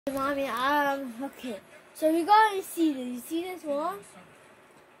Mommy, okay. So we gotta see this. You see this one?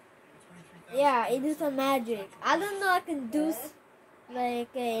 Yeah, it is a magic. I don't know if I can do like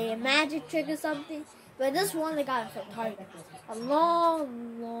a magic trick or something, but this one I got from Target a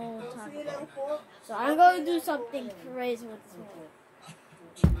long time ago. So I'm gonna do something crazy with this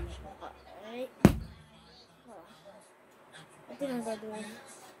one. Alright. I think I'm gonna do it.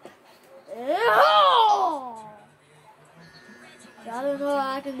 Oh! I don't know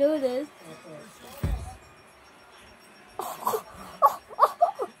how I can do this.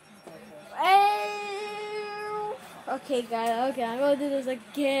 Okay, guys. Okay, I'm gonna do this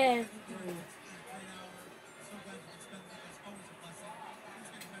again.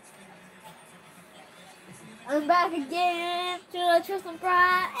 I'm back again to the Tristen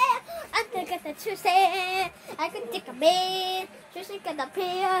Pride. I think it's the Tristen. I can take a man. Tristen got the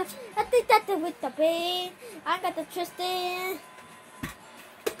pair. I think that's with the pain. I got the Tristen.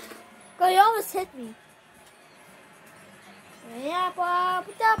 Girl, you almost hit me.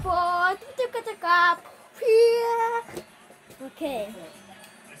 Okay.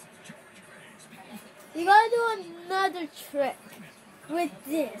 We gotta do another trick with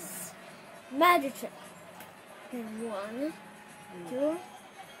this magic trick. Okay, 1, 2.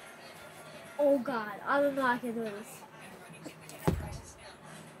 Oh God, I don't know how I can do this.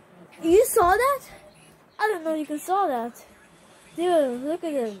 You saw that? I don't know you saw that. Dude, look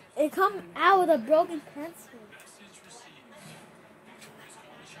at it. It comes out with a broken pencil.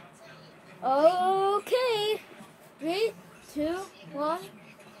 Okay. 3, 2, 1.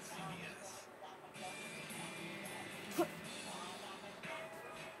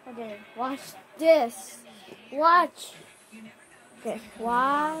 Okay, watch this. Watch. Okay,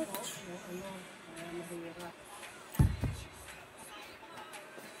 watch.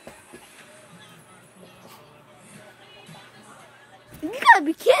 You gotta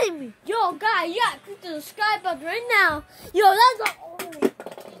be kidding me. Yo, guys, you gotta click the subscribe button right now. Yo, that's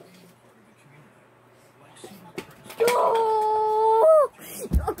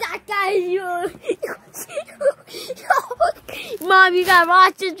that guy, Mom, you gotta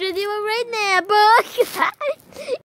watch this video right now, bro.